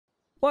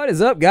What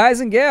is up, guys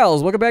and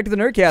gals? Welcome back to the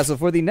Nerd Castle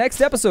for the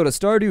next episode of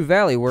Stardew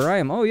Valley, where I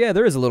am. Oh yeah,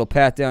 there is a little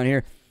path down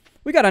here.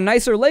 We got a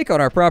nicer lake on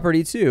our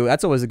property too.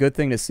 That's always a good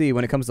thing to see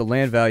when it comes to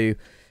land value.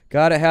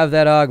 Gotta have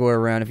that agua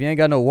around. If you ain't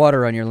got no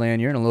water on your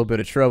land, you're in a little bit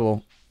of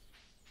trouble.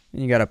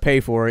 And you gotta pay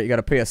for it. You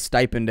gotta pay a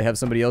stipend to have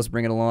somebody else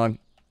bring it along,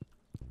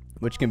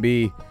 which can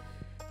be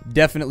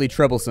definitely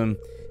troublesome.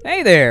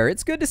 Hey there,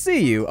 it's good to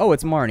see you. Oh,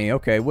 it's Marnie.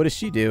 Okay, what does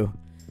she do?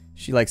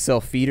 She like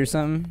sell feed or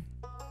something?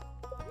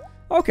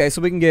 Okay,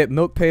 so we can get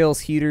milk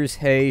pails, heaters,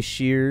 hay,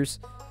 shears.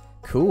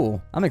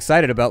 Cool. I'm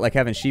excited about like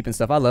having sheep and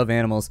stuff. I love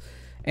animals.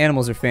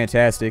 Animals are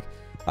fantastic.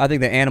 I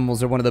think that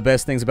animals are one of the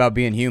best things about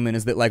being human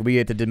is that like we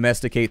get to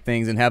domesticate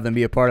things and have them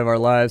be a part of our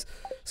lives.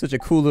 Such a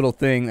cool little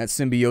thing, that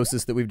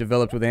symbiosis that we've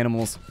developed with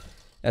animals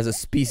as a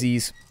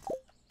species.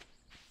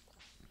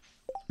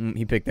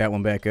 He picked that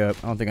one back up.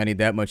 I don't think I need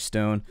that much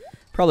stone.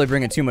 Probably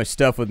bringing too much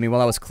stuff with me.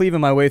 While I was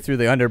cleaving my way through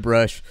the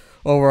underbrush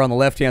over on the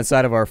left-hand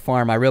side of our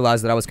farm, I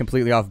realized that I was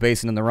completely off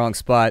base and in the wrong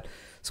spot.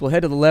 So we'll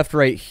head to the left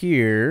right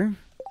here.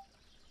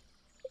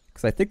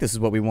 Because I think this is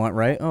what we want,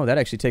 right? Oh, that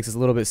actually takes us a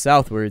little bit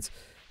southwards.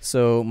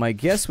 So my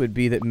guess would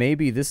be that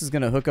maybe this is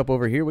going to hook up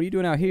over here. What are you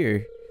doing out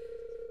here?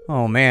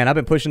 Oh, man, I've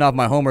been pushing off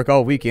my homework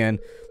all weekend.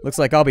 Looks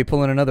like I'll be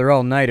pulling another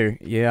all-nighter.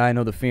 Yeah, I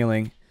know the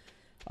feeling.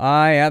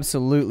 I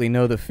absolutely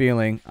know the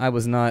feeling. I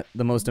was not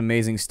the most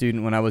amazing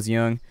student when I was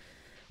young.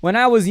 When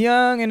I was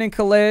young and in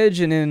college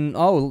and in...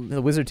 Oh,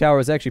 the Wizard Tower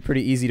was actually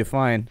pretty easy to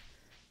find.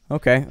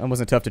 Okay, that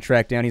wasn't tough to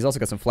track down. He's also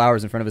got some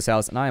flowers in front of his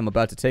house, and I am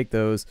about to take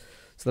those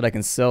so that I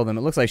can sell them.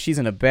 It looks like she's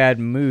in a bad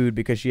mood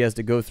because she has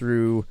to go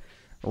through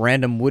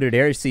random wooded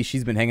areas. See,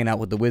 she's been hanging out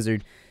with the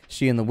wizard.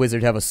 She and the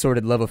wizard have a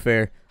sordid love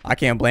affair. I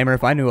can't blame her.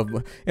 If I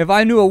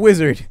knew a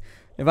wizard...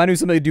 If I knew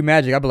somebody to do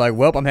magic, I'd be like,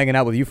 well, I'm hanging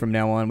out with you from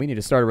now on. We need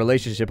to start a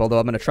relationship, although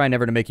I'm going to try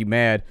never to make you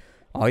mad.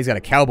 Oh, he's got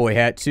a cowboy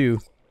hat, too.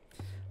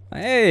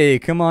 Hey,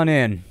 come on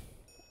in.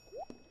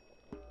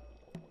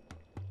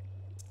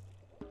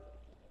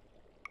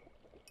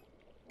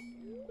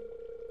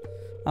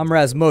 I'm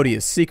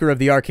Rasmodius, seeker of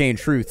the arcane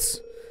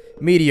truths,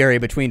 mediary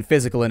between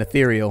physical and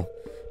ethereal,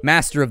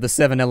 master of the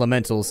seven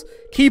elementals,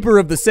 keeper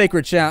of the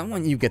sacred well,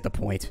 you get the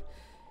point.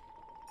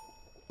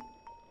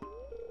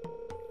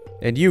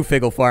 And you,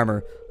 Figgle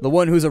Farmer, the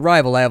one whose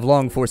arrival I have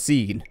long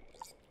foreseen.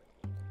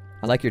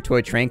 I like your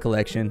toy train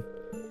collection.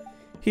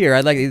 Here,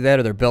 I'd like either that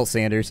or their belt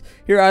sanders.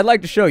 Here, I'd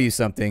like to show you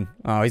something.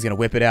 Oh, he's gonna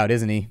whip it out,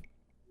 isn't he?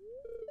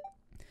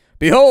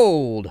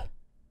 Behold!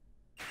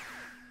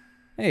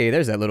 Hey,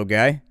 there's that little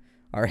guy.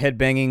 Our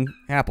head-banging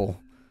apple.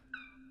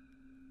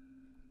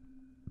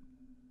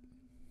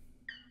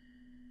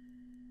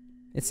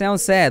 It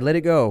sounds sad. Let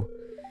it go.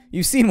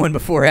 You've seen one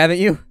before, haven't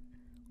you?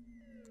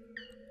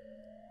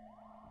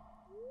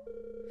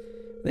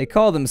 They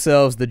call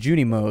themselves the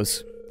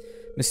Junimos.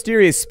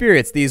 Mysterious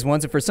spirits, these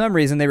ones, and for some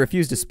reason they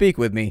refuse to speak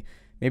with me.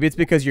 Maybe it's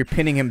because you're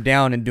pinning him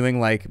down and doing,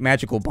 like,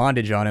 magical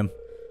bondage on him.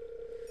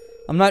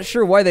 I'm not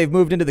sure why they've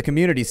moved into the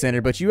community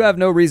center, but you have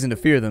no reason to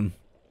fear them.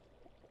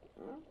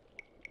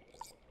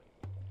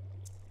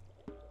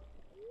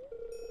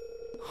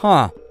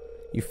 Huh.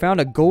 You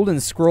found a golden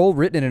scroll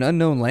written in an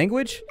unknown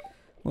language?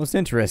 Most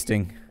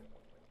interesting.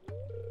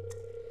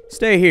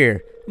 Stay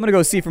here. I'm gonna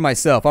go see for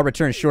myself. I'll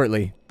return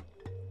shortly.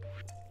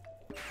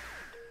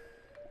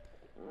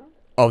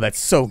 Oh, that's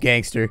so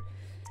gangster.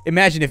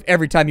 Imagine if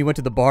every time you went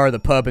to the bar or the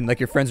pub and like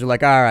your friends were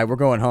like, alright, we're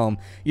going home.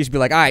 You should be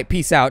like, alright,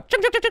 peace out.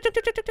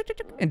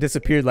 And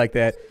disappeared like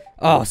that.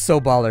 Oh, so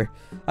baller.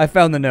 I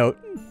found the note.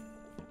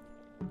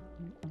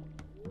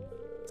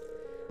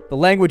 The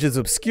language is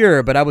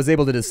obscure, but I was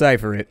able to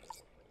decipher it.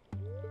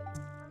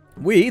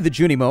 We, the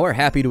Junimo, are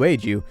happy to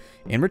aid you.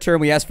 In return,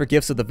 we ask for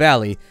gifts of the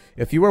valley.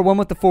 If you are one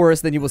with the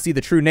forest, then you will see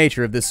the true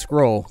nature of this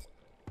scroll.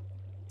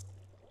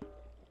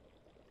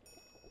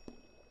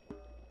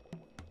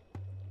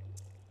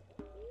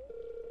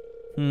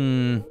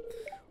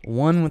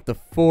 One with the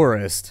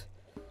forest.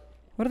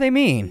 What do they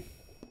mean?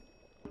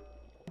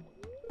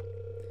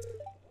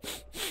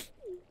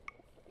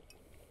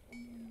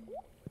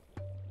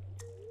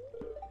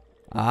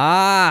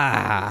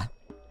 Ah!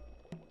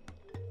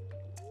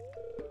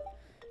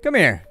 Come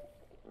here.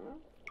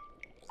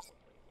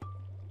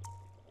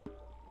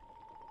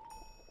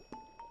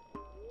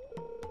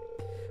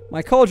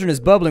 My cauldron is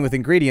bubbling with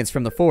ingredients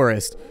from the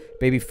forest.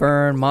 Baby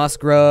fern, moss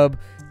grub,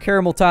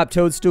 caramel top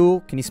toadstool.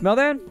 Can you smell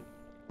that?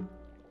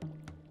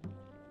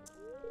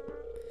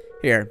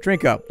 Here,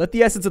 drink up. Let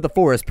the essence of the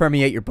forest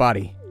permeate your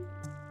body.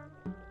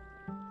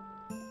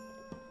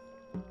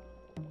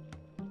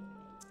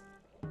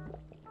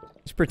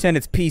 Just pretend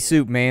it's pea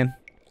soup, man.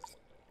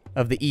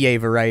 Of the EA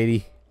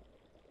variety.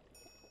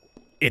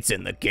 It's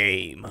in the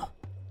game.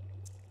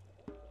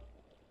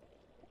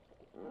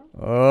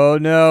 Oh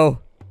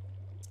no.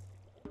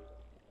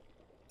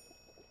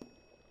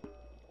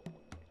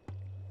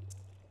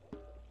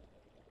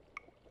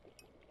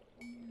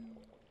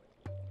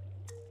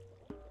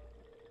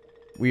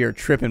 We are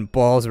tripping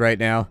balls right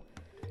now.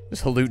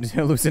 Just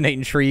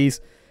hallucinating trees.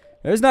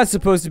 There's not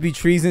supposed to be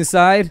trees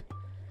inside.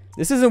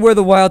 This isn't where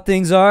the wild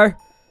things are.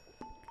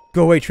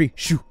 Go away, tree.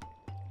 Shoo.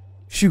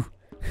 Shoo.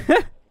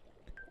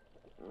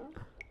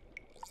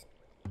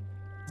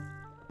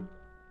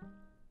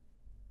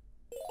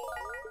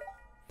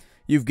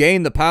 You've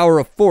gained the power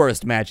of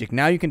forest magic.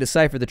 Now you can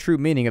decipher the true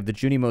meaning of the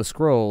Junimo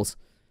scrolls.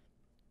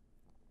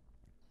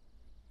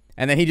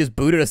 And then he just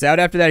booted us out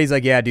after that. He's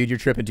like, yeah, dude, you're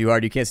tripping too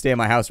hard. You can't stay in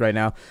my house right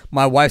now.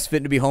 My wife's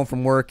fitting to be home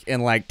from work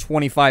in like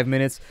 25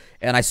 minutes.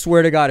 And I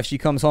swear to God, if she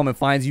comes home and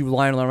finds you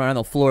lying around on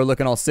the floor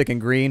looking all sick and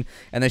green,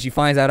 and then she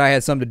finds out I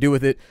had something to do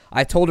with it,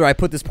 I told her I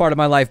put this part of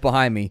my life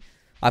behind me.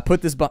 I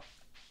put this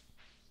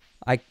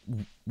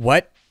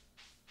what?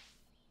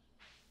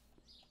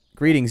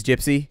 Greetings,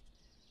 Gypsy.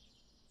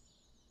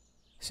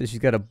 So she's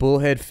got a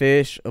bullhead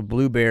fish, a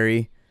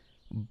blueberry,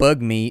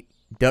 bug meat,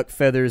 duck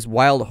feathers,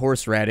 wild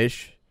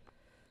horseradish,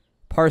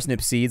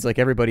 parsnip seeds like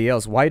everybody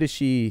else. Why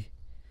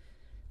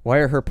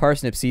are her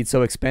parsnip seeds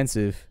so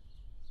expensive?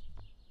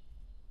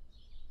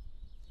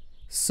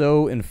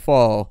 Sow in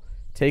fall.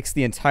 Takes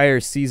the entire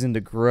season to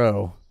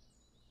grow.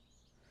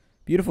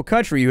 Beautiful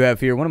country you have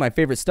here. One of my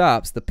favorite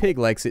stops. The pig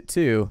likes it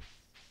too.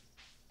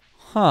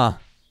 Huh.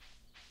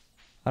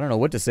 I don't know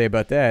what to say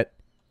about that.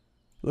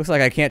 Looks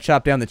like I can't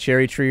chop down the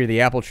cherry tree or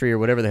the apple tree or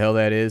whatever the hell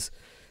that is.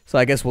 So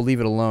I guess we'll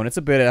leave it alone. It's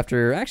a bit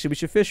after... Actually, we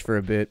should fish for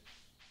a bit.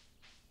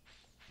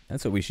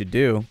 That's what we should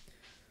do.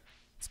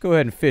 Let's go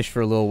ahead and fish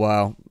for a little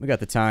while. We got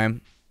the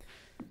time.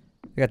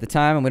 We got the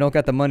time and we don't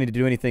got the money to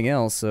do anything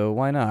else, so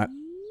why not?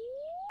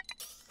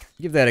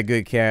 Give that a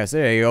good cast.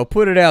 There you go.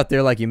 Put it out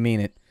there like you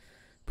mean it.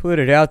 Put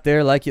it out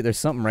there like you... There's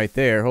something right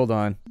there. Hold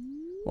on.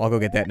 Well, I'll go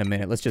get that in a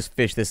minute. Let's just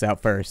fish this out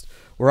first.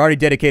 We're already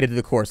dedicated to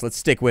the course. Let's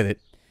stick with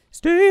it.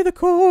 Stay the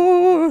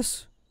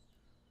course.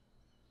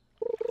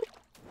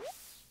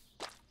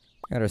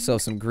 Got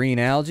ourselves some green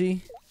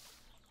algae.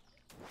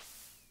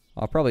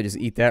 I'll probably just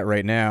eat that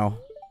right now.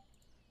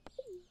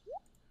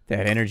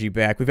 That energy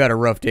back. We've had a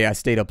rough day. I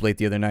stayed up late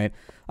the other night.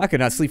 I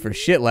could not sleep for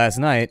shit last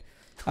night.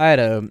 I had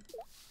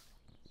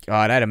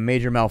a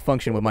major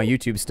malfunction with my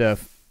YouTube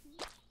stuff.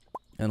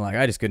 And like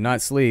I just could not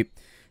sleep.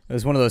 It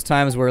was one of those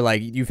times where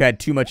like you've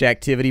had too much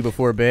activity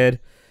before bed.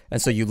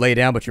 And so you lay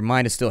down, but your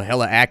mind is still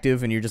hella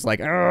active, and you're just like,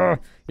 you're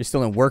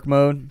still in work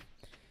mode.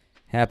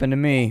 Happened to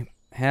me.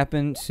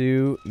 Happened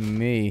to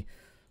me.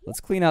 Let's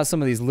clean out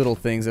some of these little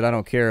things that I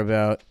don't care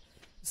about.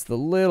 It's the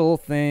little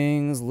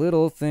things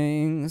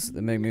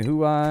that make me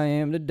who I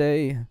am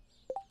today.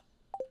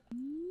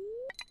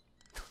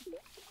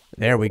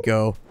 There we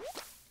go.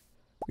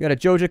 We got a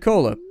Joja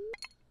Cola.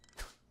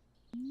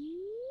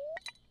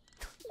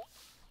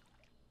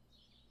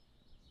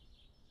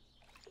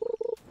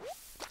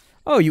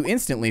 Oh, you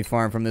instantly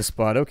farm from this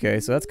spot. Okay,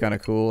 so that's kind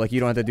of cool. Like, you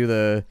don't have to do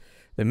the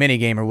mini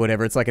game or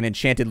whatever. It's like an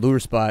enchanted lure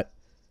spot.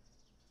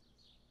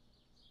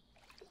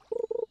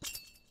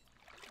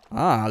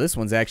 Ah, this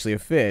one's actually a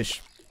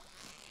fish.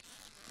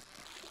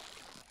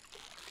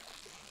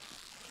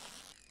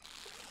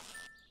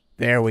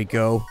 There we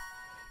go.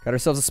 Got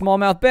ourselves a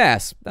smallmouth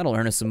bass. That'll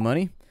earn us some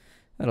money.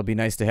 That'll be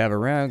nice to have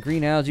around.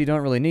 Green algae,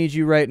 don't really need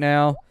you right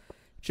now.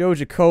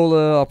 Joja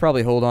Cola, I'll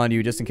probably hold on to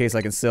you just in case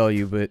I can sell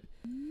you, but...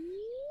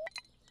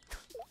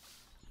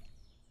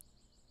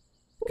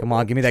 Come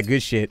on, give me that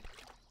good shit.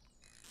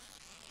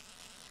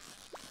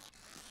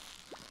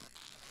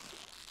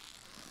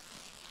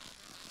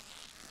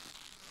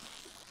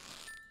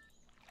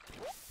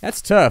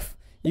 That's tough.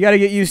 You gotta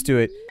get used to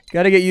it.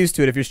 Gotta get used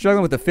to it. If you're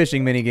struggling with the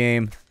fishing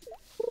minigame,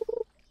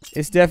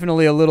 it's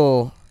definitely a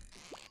little...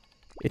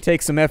 It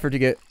takes some effort to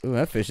get... Ooh,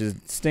 that fish is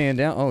staying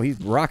down. Oh,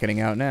 he's rocketing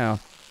out now.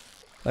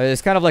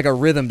 It's kind of like a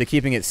rhythm to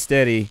keeping it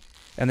steady.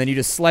 And then you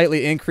just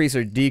slightly increase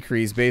or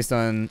decrease based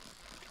on...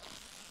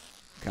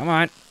 Come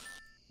on.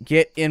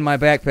 Get in my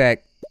backpack.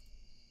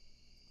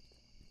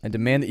 I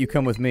demand that you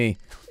come with me.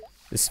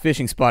 This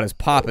fishing spot is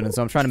popping, and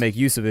so I'm trying to make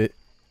use of it.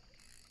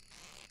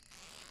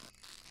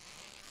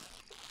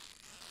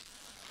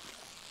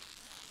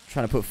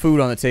 Trying to put food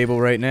on the table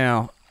right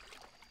now.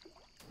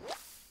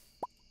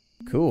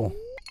 Cool.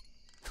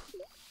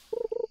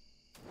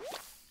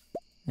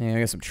 Yeah, I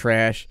got some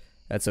trash.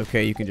 That's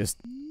okay. You can just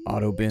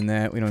auto bin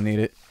that. We don't need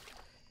it.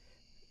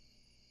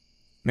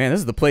 Man,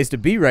 this is the place to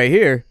be right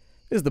here.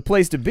 This is the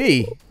place to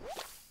be.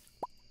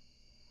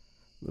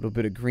 A little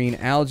bit of green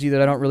algae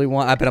that I don't really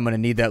want. I bet I'm going to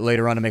need that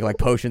later on to make like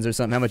potions or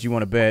something. How much you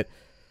want to bet?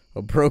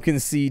 A broken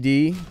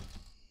CD.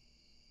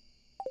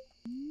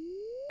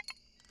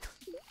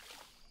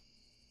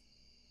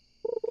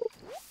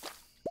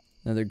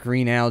 Another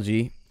green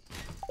algae.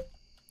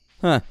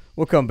 Huh.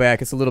 We'll come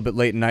back. It's a little bit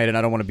late at night and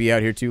I don't want to be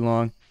out here too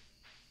long.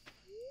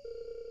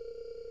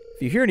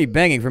 If you hear any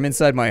banging from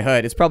inside my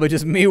hut, it's probably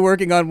just me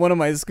working on one of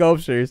my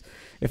sculptures.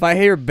 If I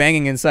hear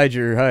banging inside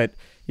your hut,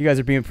 you guys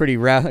are being pretty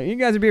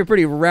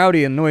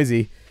rowdy and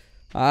noisy.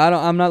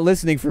 I'm not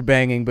listening for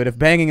banging, but if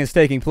banging is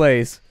taking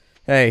place,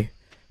 hey,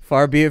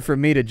 far be it from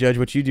me to judge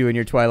what you do in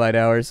your twilight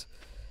hours.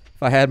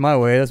 If I had my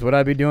way, that's what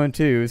I'd be doing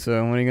too,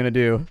 so what are you gonna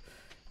do?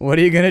 What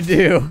are you gonna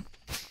do?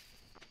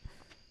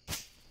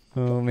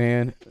 Oh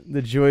man,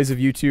 the joys of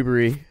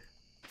YouTubery.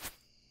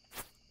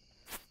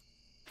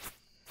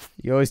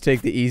 You always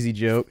take the easy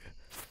joke.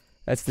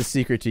 That's the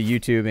secret to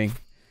YouTubing.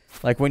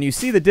 Like, when you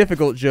see the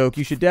difficult joke,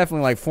 you should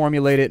definitely, like,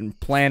 formulate it and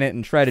plan it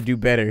and try to do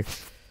better.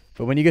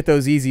 But when you get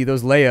those easy,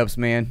 those layups,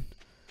 man.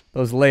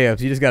 Those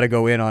layups, you just gotta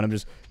go in on them.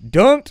 Just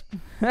dunked!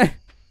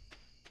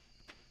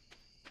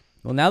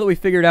 Well, now that we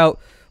figured out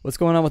what's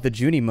going on with the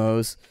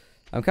Junimos,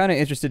 I'm kind of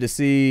interested to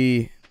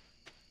see...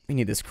 We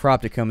need this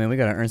crop to come in. We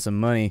gotta earn some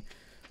money.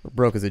 We're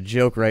broke as a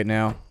joke right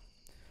now.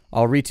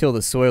 I'll retill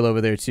the soil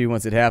over there, too,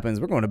 once it happens.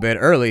 We're going to bed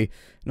early.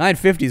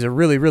 9:50 is a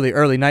really, really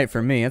early night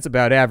for me. That's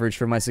about average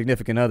for my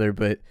significant other,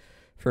 but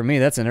for me,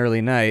 that's an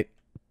early night.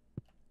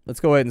 Let's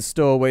go ahead and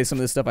stow away some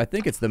of this stuff. I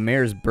think it's the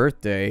mayor's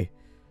birthday.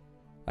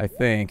 I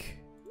think.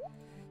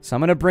 So I'm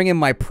going to bring him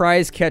my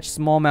prize catch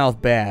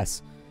smallmouth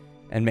bass.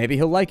 And maybe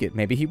he'll like it.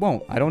 Maybe he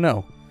won't. I don't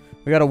know.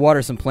 We got to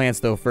water some plants,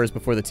 though, first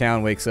before the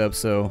town wakes up,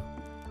 so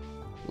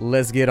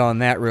let's get on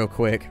that real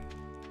quick.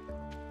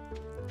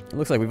 It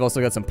looks like we've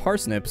also got some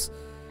parsnips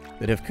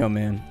that have come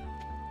in.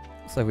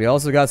 Looks like we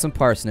also got some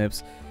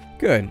parsnips.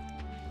 Good.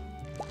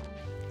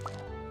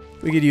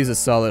 We could use a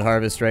solid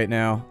harvest right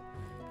now.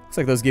 Looks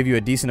like those give you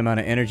a decent amount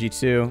of energy,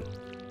 too.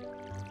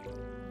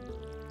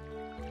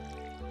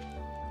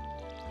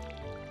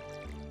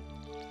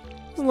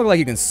 Doesn't look like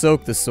you can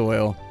soak the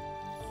soil.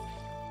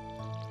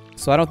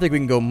 So I don't think we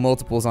can go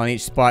multiples on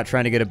each spot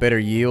trying to get a better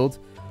yield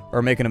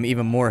or making them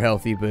even more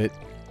healthy, but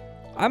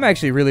I'm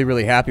actually really,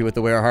 really happy with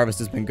the way our harvest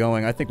has been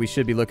going. I think we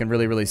should be looking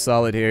really, really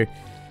solid here.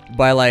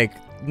 By, like,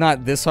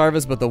 not this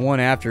harvest, but the one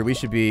after, we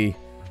should be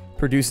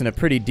producing a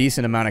pretty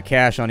decent amount of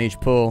cash on each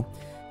pull.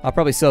 I'll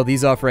probably sell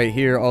these off right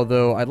here,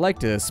 although I'd like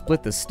to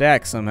split the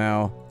stack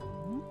somehow.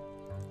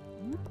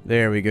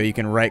 There we go. You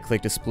can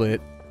right-click to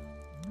split.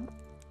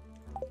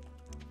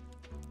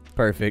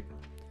 Perfect.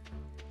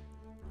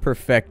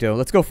 Perfecto.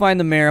 Let's go find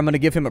the mayor. I'm going to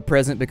give him a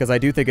present because I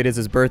do think it is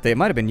his birthday. It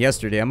might have been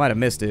yesterday. I might have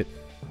missed it.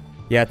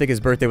 Yeah, I think his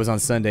birthday was on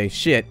Sunday.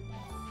 Shit.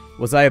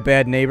 Was I a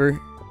bad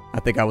neighbor? I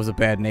think I was a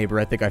bad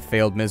neighbor. I think I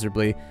failed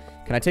miserably.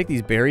 Can I take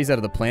these berries out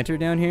of the planter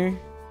down here?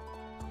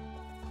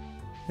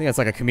 I think that's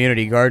like a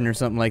community garden or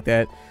something like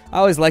that. I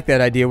always like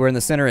that idea where in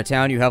the center of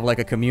town you have like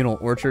a communal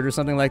orchard or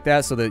something like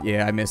that. So that,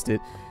 yeah, I missed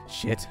it.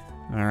 Shit.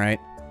 Alright.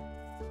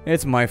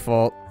 It's my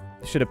fault.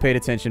 Should have paid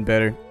attention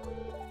better.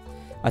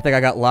 I think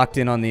I got locked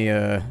in on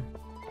the,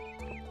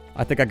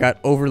 I think I got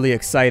overly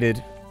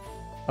excited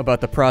about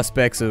the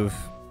prospects of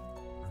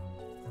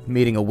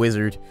meeting a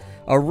wizard.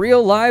 A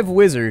real live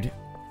wizard.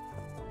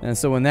 And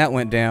so when that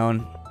went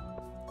down,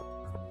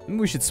 maybe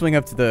we should swing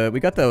up to the... We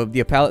got the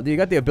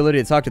ability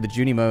to talk to the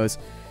Junimos.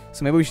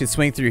 So maybe we should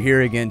swing through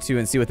here again, too,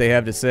 and see what they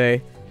have to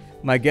say.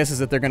 My guess is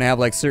that they're going to have,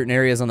 like, certain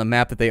areas on the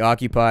map that they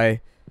occupy.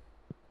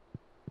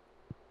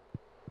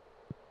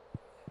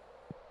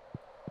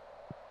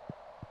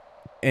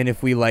 And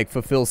if we, like,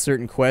 fulfill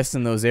certain quests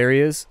in those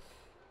areas.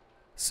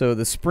 So,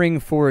 the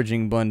spring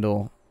foraging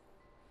bundle.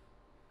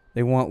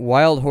 They want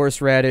wild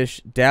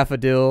horseradish,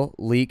 daffodil,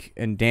 leek,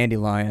 and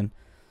dandelion.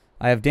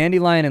 I have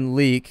dandelion and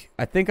leek.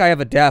 I think I have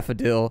a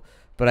daffodil,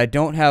 but I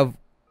don't have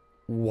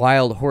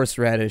wild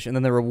horseradish. And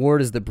then the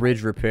reward is the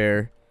bridge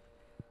repair.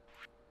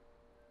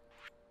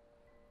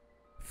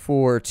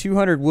 For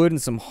 200 wood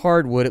and some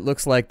hardwood, it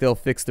looks like they'll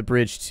fix the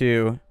bridge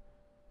too.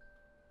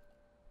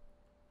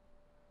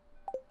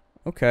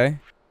 Okay.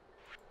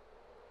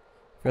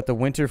 Got the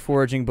winter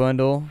foraging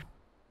bundle.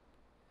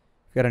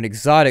 Got an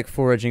exotic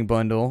foraging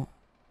bundle.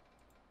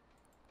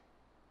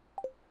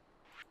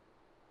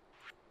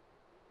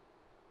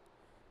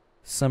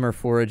 Summer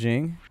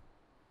foraging.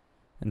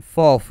 And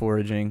fall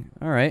foraging.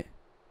 Alright.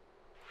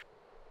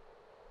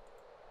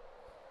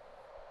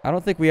 I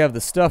don't think we have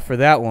the stuff for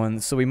that one,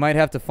 so we might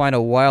have to find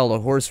a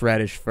wild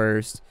horseradish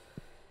first.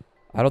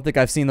 I don't think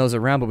I've seen those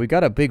around, but we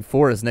got a big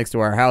forest next to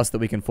our house that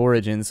we can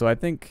forage in, so I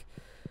think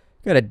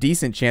we got a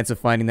decent chance of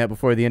finding that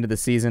before the end of the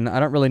season.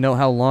 I don't really know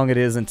how long it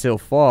is until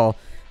fall.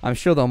 I'm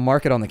sure they'll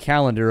mark it on the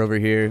calendar over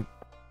here.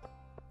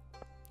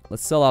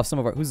 Let's sell off some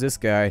of our... Who's this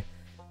guy? I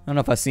don't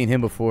know if I've seen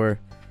him before.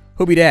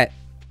 Who be that?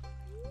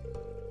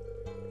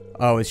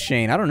 Oh, it's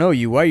Shane. I don't know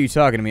you. Why are you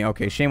talking to me?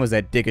 Okay, Shane was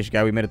that dickish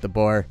guy we met at the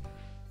bar.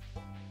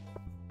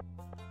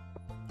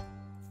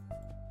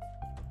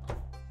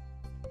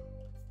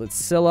 Let's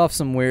sell off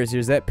some wares here.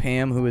 Is that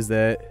Pam? Who is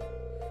that?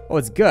 Oh,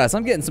 it's Gus.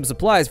 I'm getting some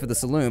supplies for the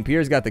saloon.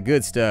 Pierre's got the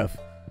good stuff.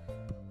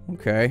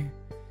 Okay.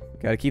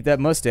 Gotta keep that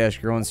mustache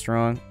growing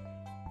strong.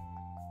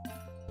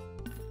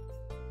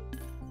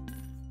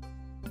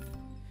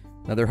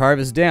 Another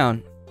harvest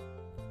down.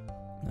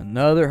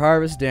 Another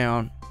harvest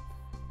down.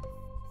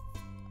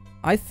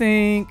 I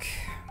think...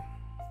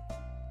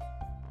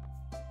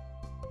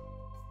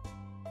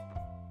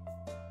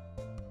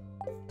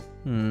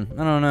 I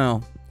don't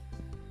know.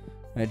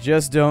 I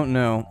just don't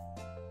know.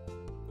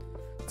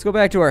 Let's go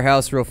back to our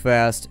house real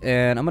fast,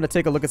 and I'm going to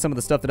take a look at some of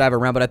the stuff that I have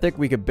around, but I think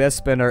we could best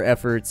spend our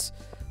efforts...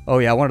 Oh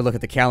yeah, I wanted to look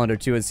at the calendar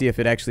too and see if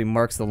it actually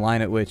marks the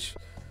line at which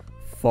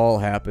fall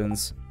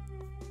happens.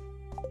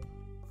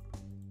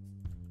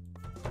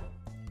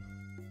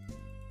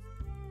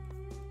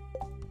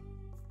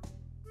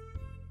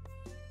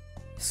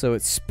 So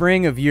it's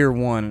spring of year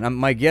one.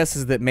 My guess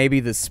is that maybe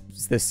the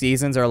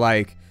seasons are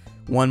like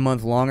 1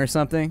 month long or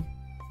something.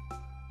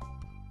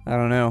 I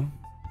don't know.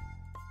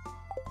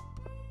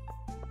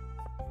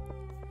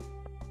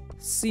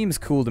 Seems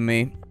cool to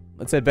me.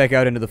 Let's head back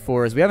out into the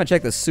forest. We haven't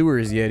checked the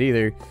sewers yet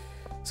either.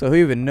 So who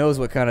even knows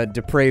what kind of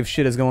depraved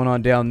shit is going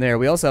on down there.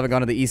 We also haven't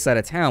gone to the east side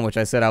of town, which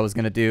I said I was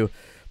going to do.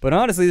 But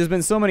honestly, there's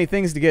been so many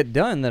things to get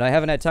done that I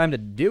haven't had time to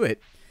do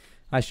it.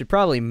 I should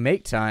probably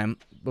make time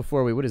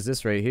before we... What is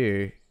this right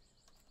here?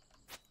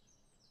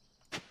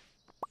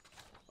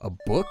 A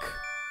book?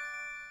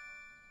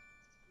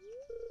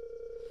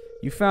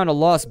 You found a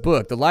lost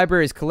book. The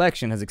library's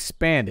collection has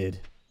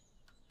expanded.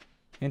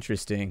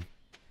 Interesting.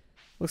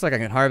 Looks like I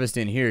can harvest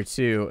in here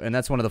too, and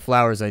that's one of the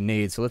flowers I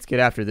need. So let's get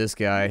after this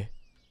guy.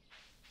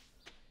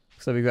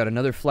 So we've got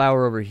another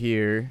flower over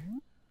here.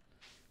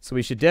 So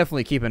we should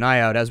definitely keep an eye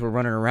out as we're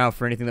running around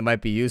for anything that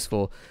might be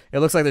useful. It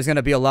looks like there's going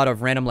to be a lot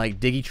of random like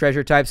diggy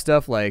treasure type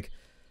stuff, like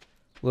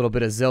a little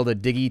bit of Zelda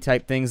diggy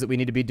type things that we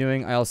need to be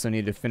doing. I also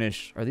need to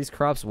finish... Are these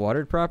crops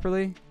watered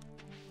properly?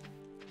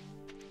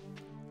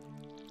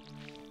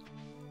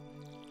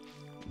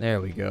 There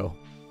we go.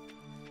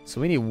 So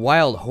we need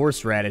wild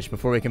horseradish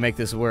before we can make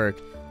this work.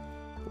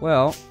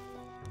 Well,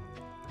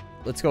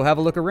 let's go have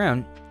a look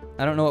around.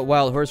 I don't know what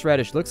wild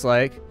horseradish looks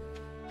like,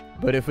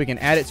 but if we can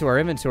add it to our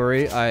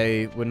inventory,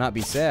 I would not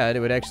be sad. It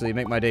would actually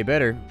make my day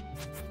better.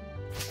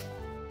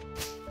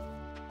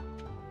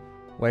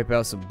 Wipe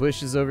out some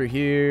bushes over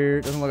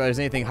here. Doesn't look like there's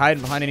anything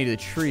hiding behind any of the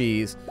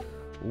trees.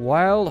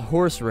 Wild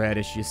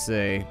horseradish, you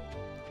say?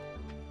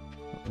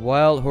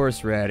 Wild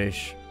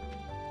horseradish.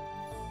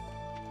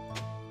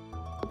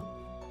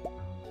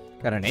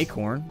 Got an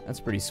acorn. That's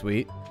pretty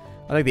sweet.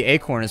 I think the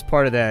acorn is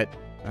part of that.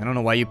 I don't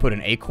know why you put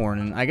an acorn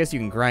in. I guess you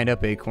can grind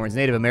up acorns.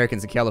 Native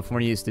Americans in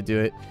California used to do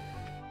it,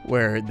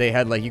 where they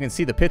had, like, you can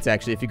see the pits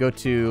actually. If you go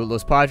to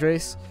Los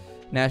Padres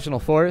National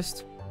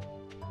Forest,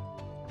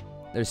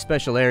 there's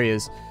special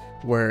areas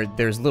where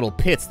there's little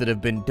pits that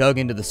have been dug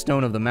into the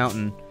stone of the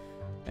mountain.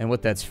 And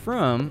what that's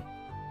from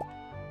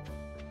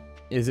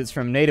is it's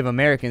from Native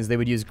Americans. They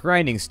would use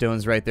grinding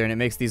stones right there, and it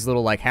makes these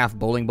little, like, half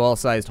bowling ball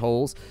sized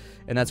holes.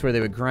 And that's where they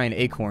would grind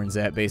acorns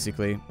at,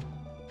 basically.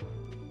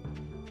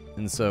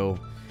 And so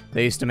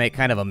they used to make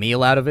kind of a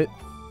meal out of it.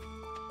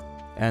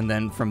 And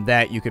then from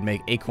that, you could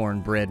make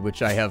acorn bread,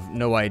 which I have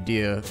no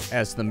idea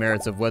as to the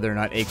merits of whether or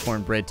not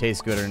acorn bread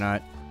tastes good or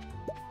not.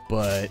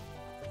 But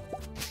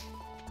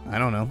I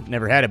don't know.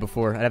 Never had it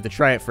before. I'd have to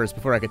try it first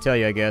before I could tell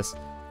you, I guess.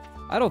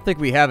 I don't think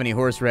we have any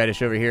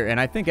horseradish over here. And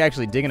I think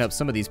actually digging up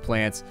some of these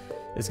plants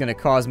is going to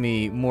cause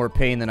me more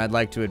pain than I'd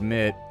like to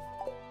admit.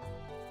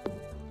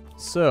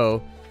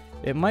 So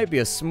it might be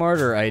a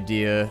smarter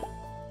idea.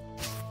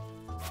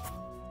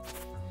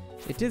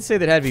 It did say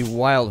that it had to be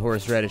wild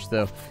horseradish,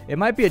 though. It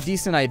might be a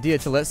decent idea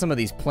to let some of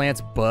these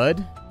plants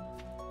bud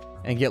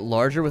and get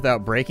larger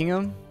without breaking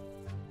them.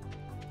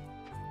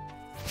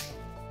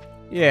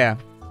 Yeah.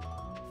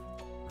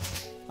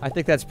 I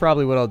think that's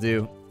probably what I'll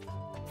do.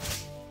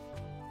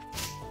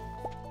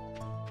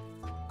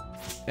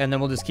 And then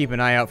we'll just keep an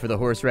eye out for the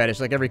horseradish.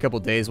 Like every couple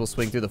days, we'll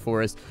swing through the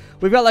forest.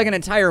 We've got like an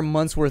entire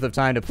month's worth of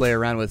time to play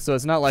around with, so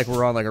it's not like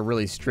we're on like a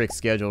really strict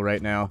schedule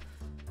right now.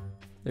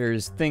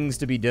 There's things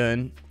to be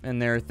done,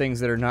 and there are things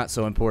that are not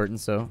so important,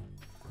 so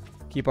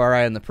keep our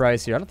eye on the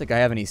price here. I don't think I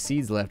have any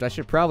seeds left. I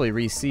should probably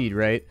reseed,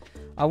 right?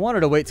 I wanted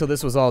to wait till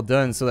this was all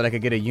done so that I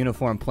could get a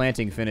uniform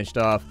planting finished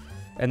off,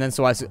 and then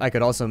so I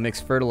could also mix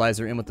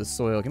fertilizer in with the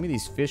soil. Give me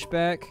these fish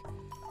back,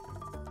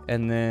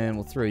 and then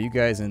we'll throw you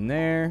guys in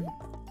there.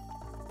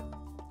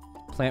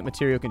 Plant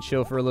material can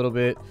chill for a little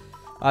bit.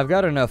 I've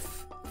got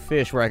enough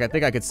fish where I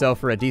think I could sell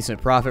for a decent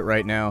profit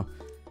right now,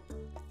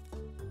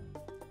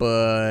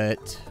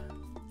 but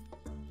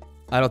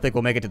I don't think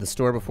we'll make it to the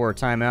store before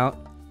timeout.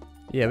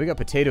 Yeah, we got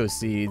potato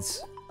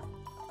seeds.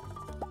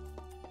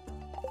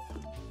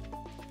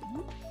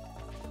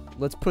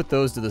 Let's put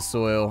those to the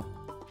soil.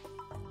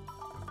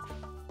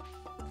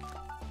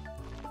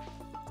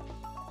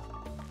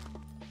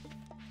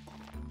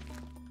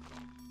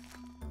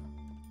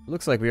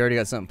 Looks like we already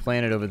got something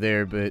planted over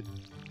there, but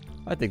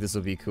I think this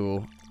will be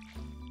cool.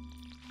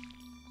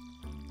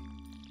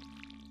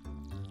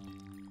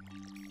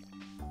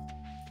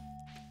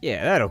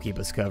 Yeah, that'll keep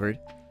us covered.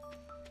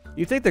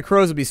 You'd think the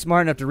crows would be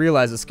smart enough to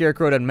realize the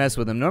scarecrow doesn't mess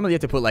with them. Normally you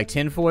have to put like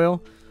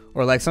tinfoil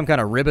or like some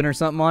kind of ribbon or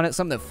something on it,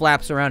 something that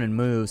flaps around and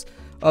moves.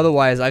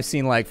 Otherwise, I've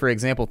seen, like, for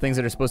example, things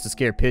that are supposed to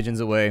scare pigeons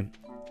away.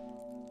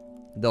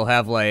 They'll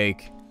have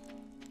like...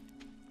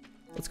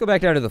 Let's go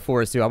back down to the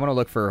forest too. I want to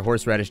look for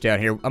horseradish down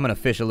here. I'm going to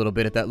fish a little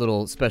bit at that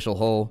little special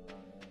hole.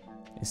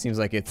 It seems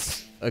like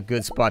it's a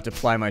good spot to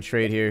ply my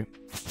trade here,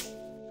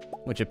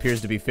 which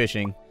appears to be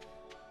fishing,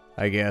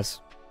 I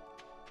guess.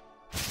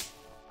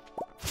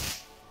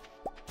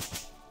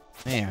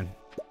 Man.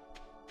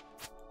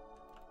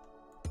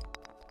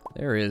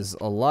 There is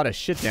a lot of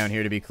shit down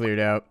here to be cleared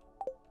out.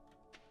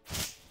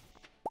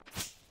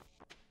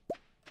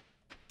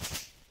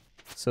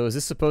 So is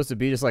this supposed to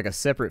be just like a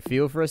separate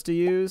field for us to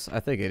use? I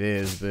think it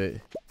is, but...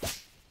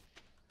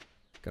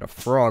 Got a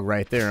frog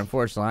right there.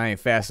 Unfortunately, I ain't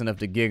fast enough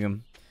to gig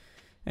him.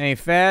 I ain't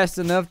fast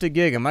enough to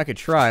gig him. I could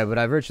try, but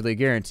I virtually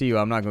guarantee you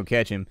I'm not going to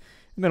catch him.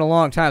 It's been a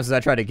long time since I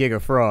tried to gig a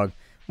frog.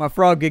 My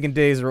frog gigging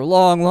days are a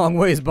long, long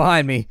ways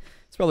behind me.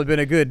 It's probably been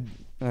a good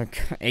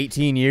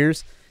 18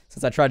 years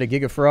since I tried to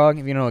gig a frog.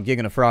 If you know what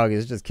gigging a frog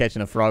is, it's just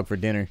catching a frog for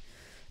dinner.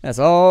 That's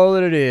all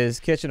that it is,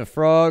 catching a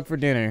frog for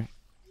dinner.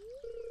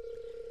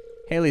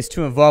 Haley's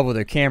too involved with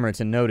her camera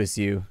to notice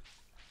you.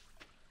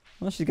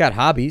 Well, she's got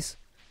hobbies.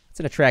 It's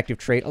an attractive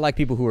trait. I like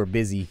people who are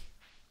busy.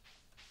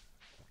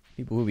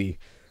 People who be...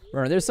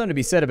 There's something to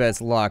be said about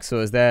its lock. So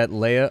is that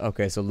Leia?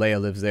 Okay, so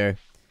Leia lives there.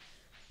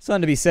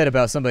 Something to be said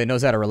about somebody who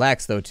knows how to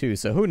relax, though, too.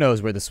 So who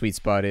knows where the sweet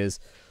spot is.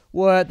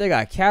 What? They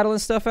got cattle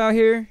and stuff out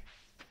here?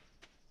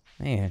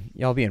 Man,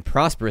 y'all being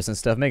prosperous and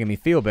stuff making me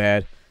feel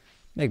bad.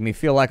 Making me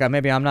feel like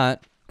maybe I'm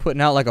not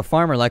putting out like a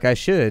farmer like I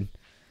should.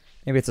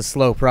 Maybe it's a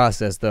slow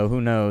process, though. Who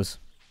knows?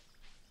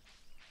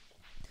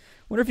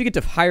 Wonder if you get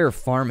to hire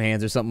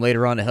farmhands or something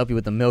later on to help you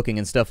with the milking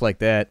and stuff like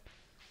that.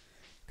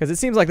 Because it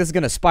seems like this is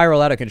going to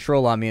spiral out of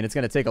control on me, and it's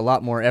going to take a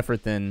lot more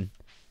effort than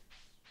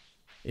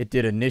it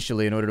did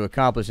initially in order to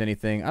accomplish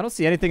anything. I don't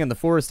see anything in the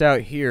forest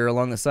out here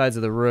along the sides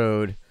of the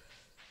road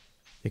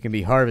that can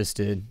be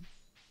harvested.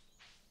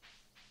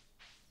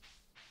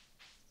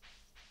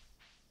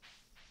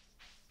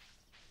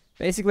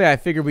 Basically, I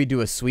figured we'd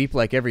do a sweep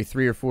like every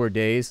 3 or 4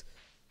 days.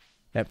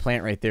 That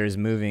plant right there is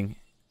moving.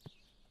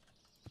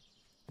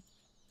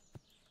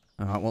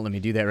 Oh, it won't let me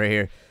do that right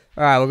here.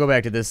 Alright, we'll go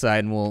back to this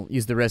side and we'll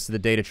use the rest of the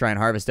day to try and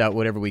harvest out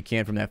whatever we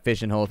can from that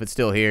fishing hole if it's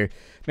still here.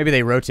 Maybe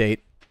they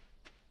rotate.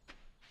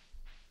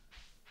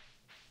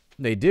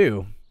 They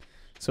do.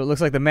 So it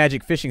looks like the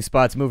magic fishing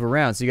spots move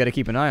around, so you gotta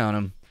keep an eye on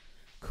them.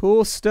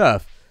 Cool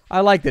stuff. I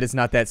like that it's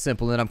not that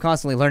simple and I'm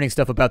constantly learning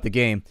stuff about the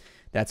game.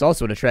 That's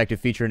also an attractive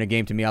feature in a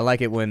game to me. I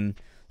like it when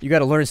you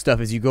gotta learn stuff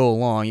as you go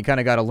along. You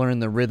kinda gotta learn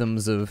the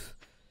rhythms of...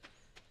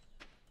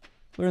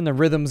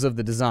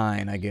 the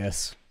design, I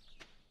guess.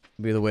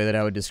 Would be the way that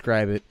I would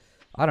describe it.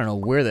 I don't know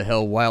where the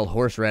hell wild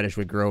horseradish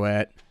would grow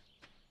at.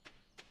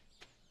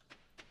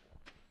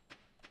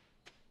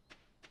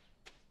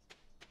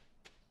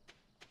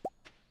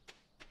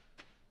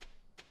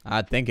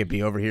 I'd think it'd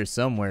be over here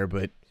somewhere,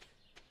 but...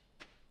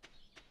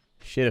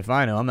 shit if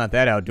I know. I'm not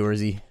that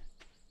outdoorsy.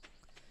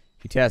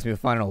 If you task me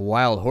with finding a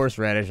wild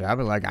horseradish, I'd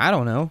be like, I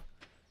don't know.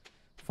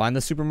 Find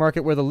the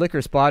supermarket where the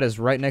liquor spot is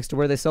right next to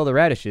where they sell the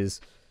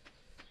radishes.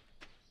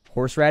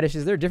 Horseradish?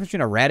 Is there a difference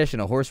between a radish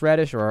and a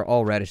horseradish, or are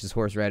all radishes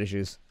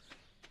horseradishes?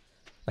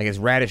 Like, is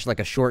radish like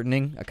a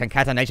shortening, a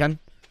concatenation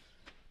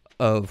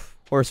of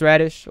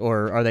horseradish,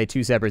 or are they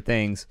two separate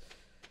things?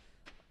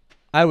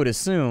 I would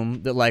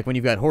assume that, like, when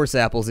you've got horse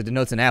apples, it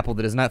denotes an apple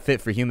that is not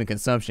fit for human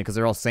consumption because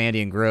they're all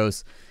sandy and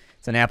gross.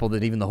 It's an apple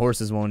that even the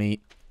horses won't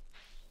eat.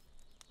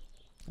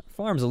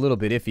 Farm's a little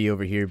bit iffy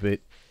over here,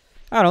 but...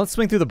 I don't know, let's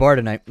swing through the bar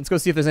tonight. Let's go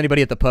see if there's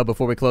anybody at the pub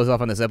before we close off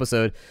on this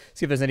episode.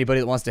 See if there's anybody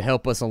that wants to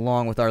help us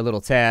along with our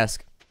little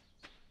task.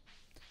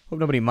 Hope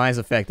nobody minds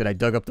the fact that I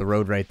dug up the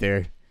road right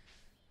there.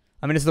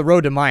 I mean, it's the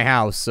road to my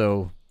house,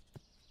 so...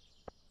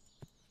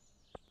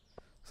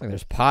 looks like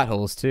there's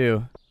potholes,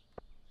 too.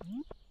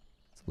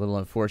 It's a little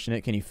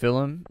unfortunate. Can you fill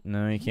them?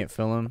 No, you can't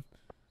fill them.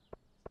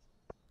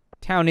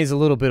 Town needs a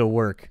little bit of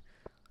work.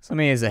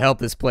 Somebody needs to help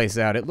this place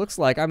out. It looks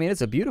like... I mean,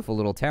 it's a beautiful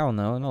little town,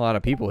 though, and a lot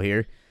of people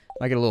here.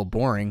 Might get a little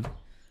boring.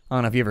 I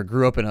don't know if you ever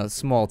grew up in a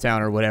small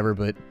town or whatever,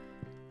 but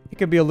it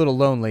can be a little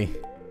lonely.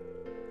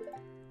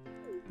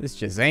 This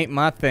just ain't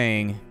my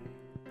thing.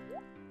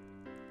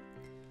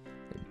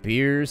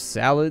 Beers,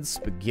 salads,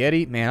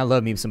 spaghetti. Man, I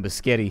love me some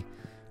biscotti.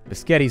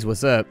 Biscotti's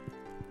what's up.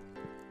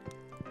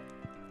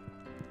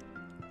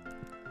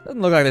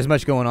 Doesn't look like there's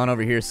much going on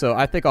over here, so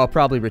I think I'll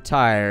probably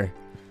retire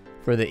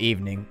for the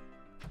evening.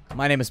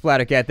 My name is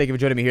Splattercat. Thank you for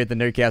joining me here at the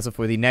Nerd Castle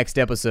for the next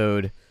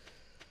episode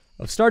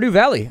of Stardew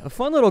Valley. A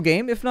fun little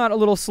game, if not a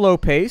little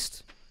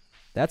slow-paced.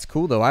 That's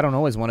cool, though. I don't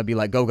always want to be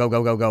like, go, go,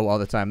 go, go, go all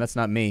the time. That's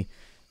not me.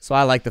 So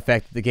I like the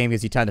fact that the game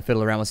gives you time to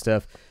fiddle around with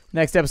stuff.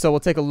 Next episode, we'll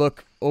take a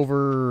look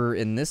over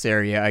in this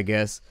area, I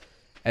guess,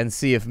 and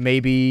see if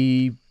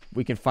maybe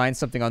we can find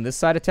something on this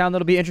side of town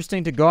that'll be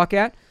interesting to gawk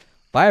at.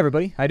 Bye,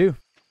 everybody. I do.